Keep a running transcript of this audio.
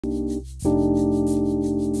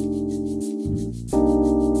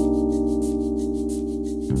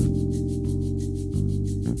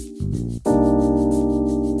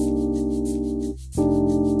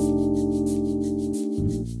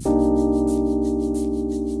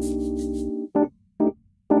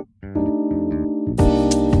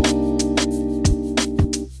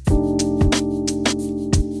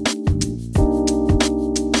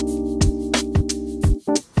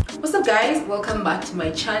Guys, welcome back to my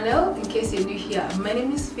channel. In case you're new here, my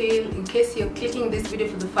name is Phil. In case you're clicking this video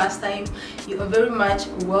for the first time, you are very much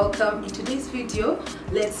welcome. In today's video,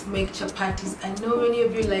 let's make chapatis. I know many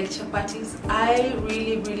of you like chapatis. I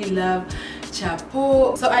really love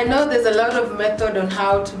chapo. So I know there's a lot of method on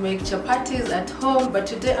how to make chapatis at home, but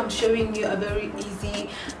today I'm showing you a very easy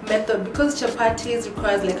method because chapatis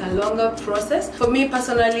requires like a longer process. For me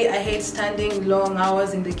personally, I hate standing long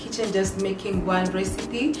hours in the kitchen just making one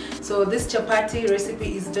recipe. So this chapati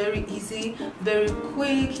recipe is very easy, very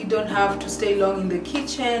quick. You don't have to stay long in the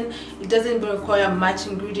kitchen. It doesn't require much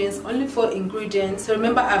ingredients, only 4 ingredients. So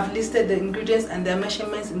remember, I've listed the ingredients and their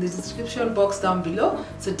measurements in the description box down below,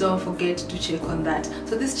 so don't forget to check on that.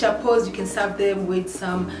 So these chapos, you can serve them with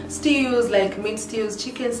some stews like meat stews,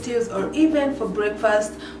 chicken stews, or even for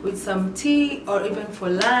breakfast with some tea, or even for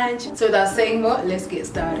lunch. So without saying more, let's get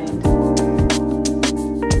started.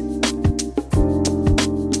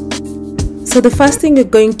 So the first thing you're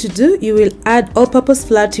going to do, you will add all-purpose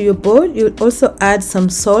flour to your bowl. You'll also add some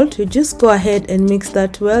salt. You just go ahead and mix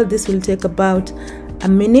that well. This will take about a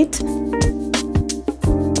minute.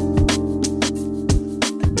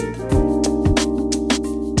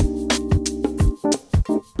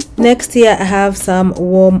 Next, here I have some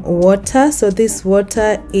warm water. So this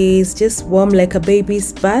water is just warm like a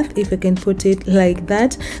baby's bath, if I can put it like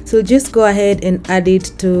that. So just go ahead and add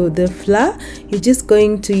it to the flour. You're just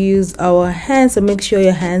going to use our hands, so make sure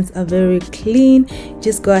your hands are very clean.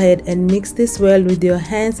 Just go ahead and mix this well with your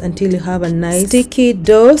hands until you have a nice sticky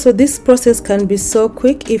dough. So this process can be so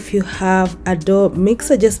quick if you have a dough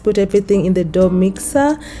mixer. Just put everything in the dough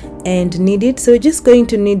mixer and knead it. So we're just going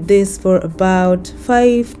to knead this for about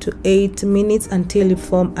 5 to 8 minutes until you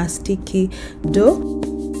form a sticky dough.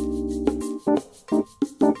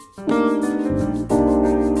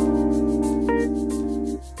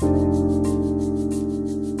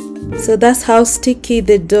 So that's how sticky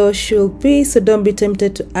the dough should be, so don't be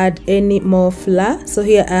tempted to add any more flour. So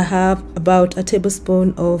here I have about a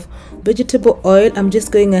tablespoon of vegetable oil. I'm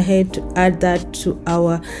just going ahead to add that to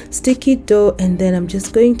our sticky dough, and then I'm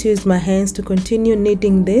just going to use my hands to continue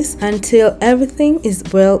kneading this until everything is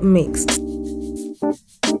well mixed.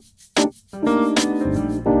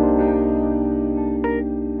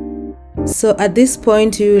 So at this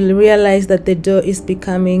point, you will realize that the dough is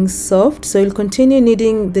becoming soft. So you'll continue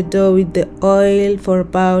kneading the dough with the oil for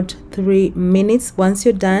about 3 minutes. Once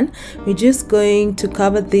you're done, we're just going to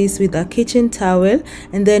cover this with a kitchen towel,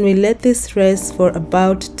 and then we let this rest for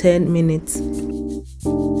about 10 minutes.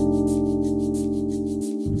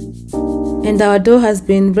 And our dough has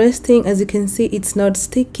been resting. As you can see, it's not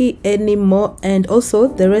sticky anymore, and also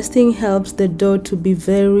the resting helps the dough to be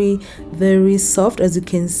very soft, as you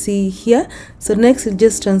can see here. So next, we'll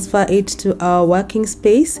just transfer it to our working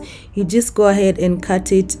space. You just go ahead and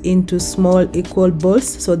cut it into small equal balls.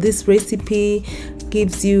 So this recipe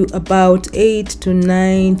gives you about 8 to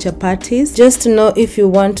 9 chapatis. Just to know, if you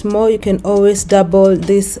want more, you can always double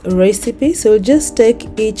this recipe. So just take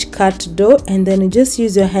each cut dough and then you just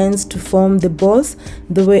use your hands to form the balls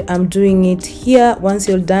the way I'm doing it here. Once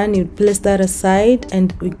you're done, you place that aside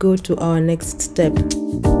and we go to our next step.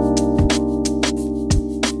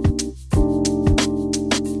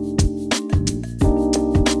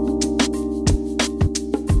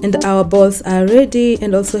 And our balls are ready,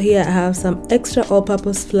 and also here I have some extra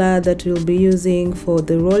all-purpose flour that we'll be using for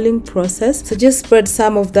the rolling process. So just spread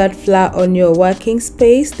some of that flour on your working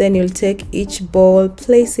space, then you'll take each ball,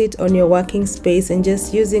 place it on your working space, and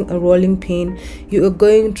just using a rolling pin, you are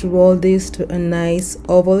going to roll this to a nice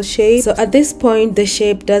oval shape. So at this point, the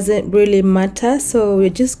shape doesn't really matter, so we're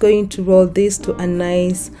just going to roll this to a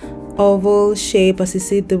nice oval shape, as you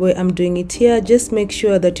see the way I'm doing it here. Just make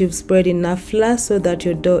sure that you've spread enough flour so that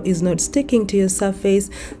your dough is not sticking to your surface.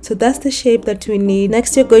 So that's the shape that we need.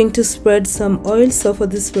 Next, you're going to spread some oil. So for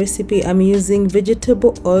this recipe, I'm using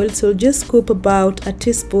vegetable oil. So just scoop about a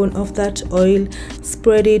teaspoon of that oil,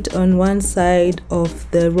 spread it on one side of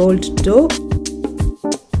the rolled dough.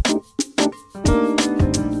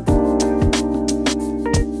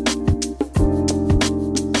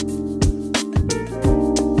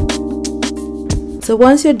 So So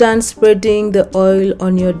once you're done spreading the oil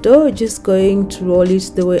on your dough, you're just going to roll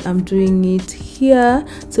it the way I'm doing it here.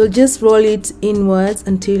 So just roll it inwards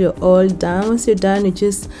until you're all done. Once you're done, you're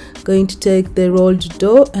just going to take the rolled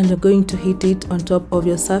dough and you're going to hit it on top of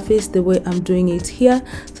your surface the way I'm doing it here.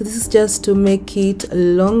 So this is just to make it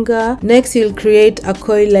longer. Next, you'll create a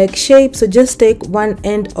coil-like shape. So just take one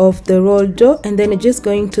end of the rolled dough and then you're just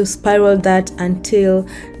going to spiral that until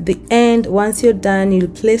the end. Once you're done, you'll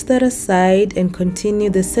place that aside and continue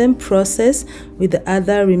the same process with the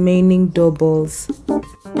other remaining dough balls.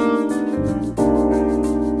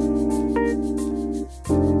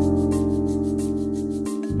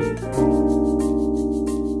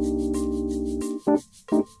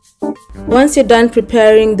 Once you're done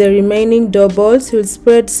preparing the remaining dough balls, you'll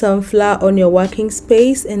spread some flour on your working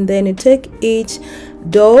space and then you take each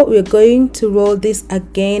dough. We're going to roll this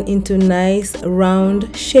again into nice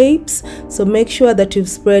round shapes. So make sure that you've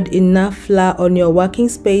spread enough flour on your working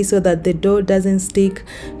space so that the dough doesn't stick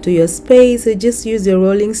to your space. So just use your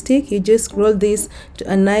rolling stick. You just roll this to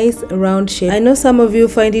a nice round shape. I know some of you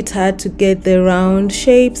find it hard to get the round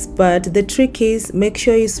shapes, but the trick is make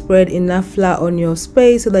sure you spread enough flour on your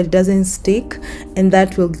space so that it doesn't stick, and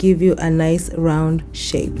that will give you a nice round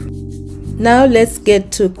shape. Now let's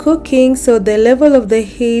get to cooking. So the level of the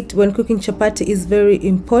heat when cooking chapati is very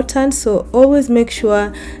important, so always make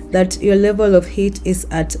sure that your level of heat is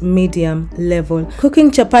at medium level.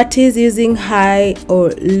 Cooking chapatis using high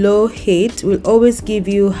or low heat will always give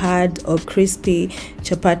you hard or crispy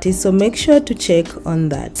chapatis, so make sure to check on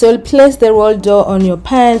that. So place the rolled dough on your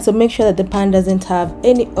pan, so make sure that the pan doesn't have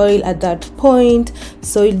any oil at that point.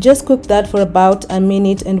 So you'll just cook that for about a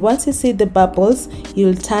minute, and once you see the bubbles,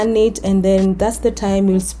 you'll turn it, and then that's the time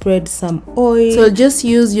you'll spread some oil. So just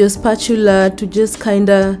use your spatula to just kind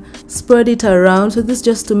of spread it around. So this is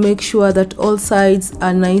just to make sure that all sides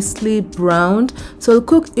are nicely browned. So I'll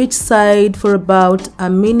cook each side for about a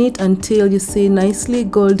minute until you see nicely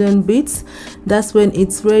golden bits. That's when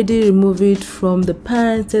it's ready. Remove it from the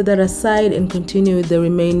pan, set that aside, and continue with the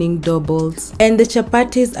remaining dough balls. And the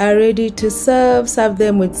chapatis are ready to serve. Serve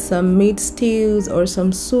them with some meat stews or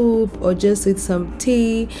some soup or just with some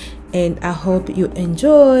tea, and I hope you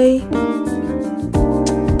enjoy.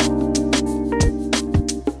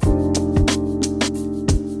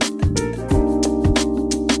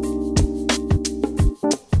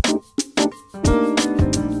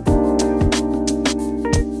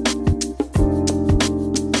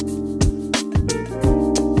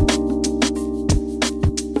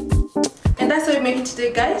 That's how we make it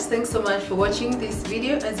today, guys. Thanks so much for watching this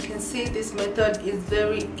video. As you can see, this method is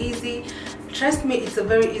very easy. Trust me, it's a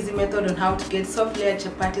very easy method on how to get soft layer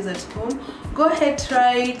chapatis at home. Go ahead,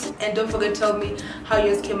 try it, and don't forget to tell me how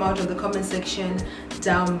yours came out in the comment section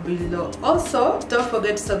down below. Also, don't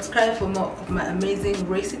forget to subscribe for more of my amazing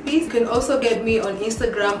recipes. You can also get me on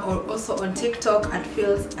Instagram or also on TikTok at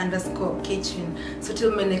Phils_kitchen. So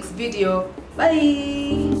till my next video,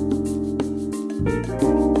 bye.